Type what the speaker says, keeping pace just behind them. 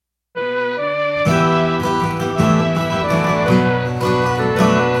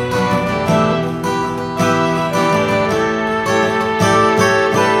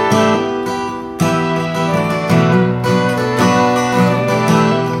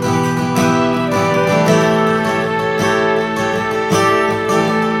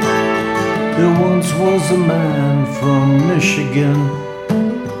was a man from Michigan,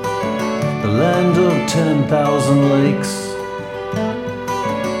 the land of 10,000 lakes.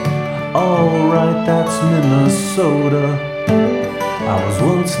 Alright, that's Minnesota. I was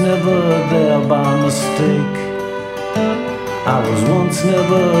once never there by mistake. I was once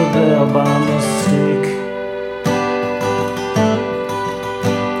never there by mistake.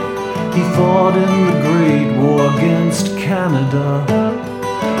 He fought in the Great War against Canada,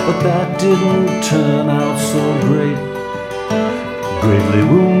 but that didn't turn out so great. Gravely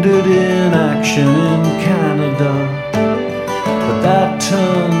wounded in action in Canada, but that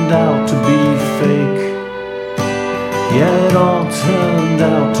turned out to be fake. Yeah, it all turned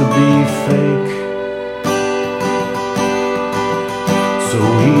out to be fake. So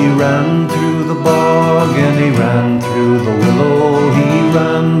he ran through the bog and he ran through the willow. He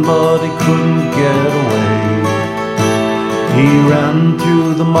ran but he couldn't get away. He ran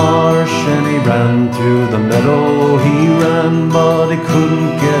through the marsh and he ran through the meadow. He ran but he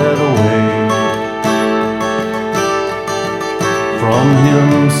couldn't get away from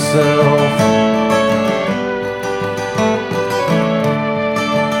himself.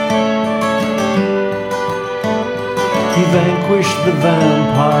 He vanquished the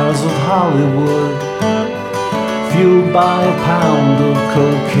vampires of Hollywood, fueled by a pound of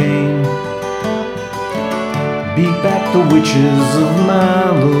cocaine. Beat back the witches of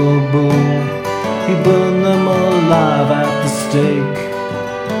Malibu. He burned them alive at the stake.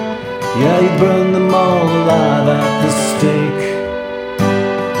 Yeah, he burned them all alive at the stake.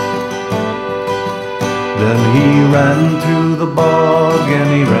 Then he ran through the bog and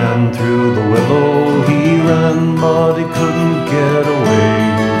he ran through the willow. He ran but he couldn't get away.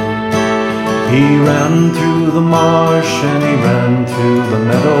 He ran through the marsh and he ran through the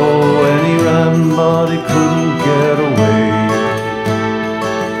meadow. And he ran but he couldn't get away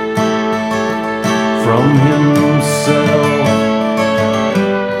from himself.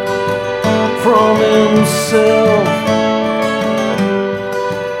 From himself.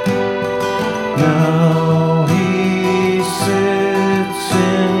 Now he sits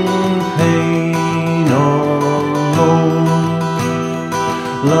in pain alone.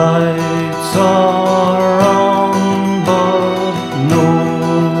 Lights are on, but no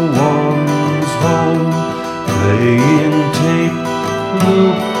one's home. Playing tape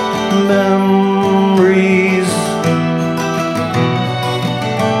loop memories.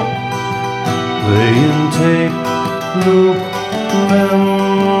 Playing tape loop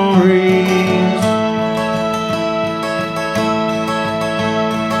memories.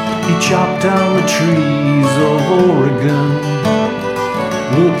 He chopped down the trees of Oregon,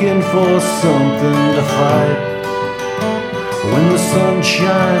 looking for something to fight. When the sun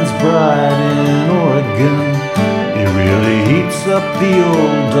shines bright in Oregon, it really heats up the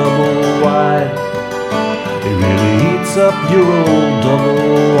old double wide. It really heats up your old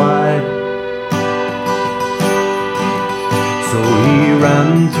double wide. So he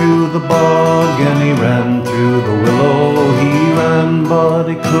ran through the bog and he ran through the willow. He ran but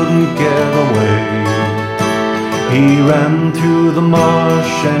he couldn't get away. He ran through the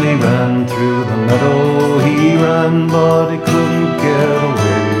marsh and he ran through the meadow. He ran but he couldn't get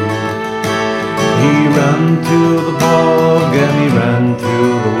away. He ran through the bog and he ran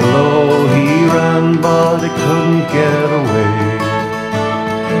through the willow. He ran but he couldn't get away.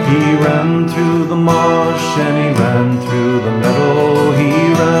 He ran through the marsh and he ran through the meadow. He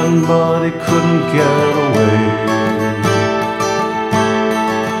ran but he couldn't get away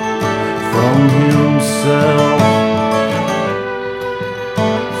from himself.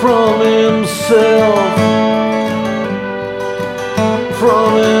 From himself.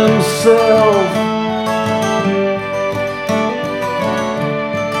 From himself.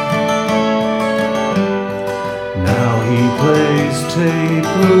 Now he plays tape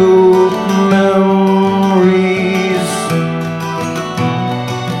loop memories.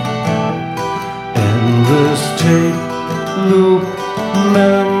 Endless tape loop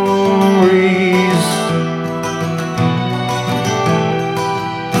memories.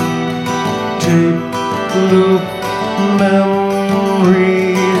 Tape loop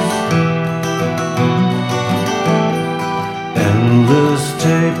memories. Endless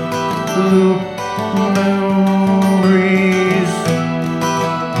tape loop memories.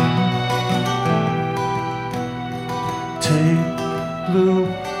 Tape loop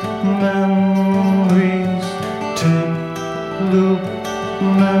memories. Tape loop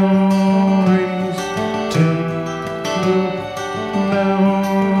memories. Tape loop memories.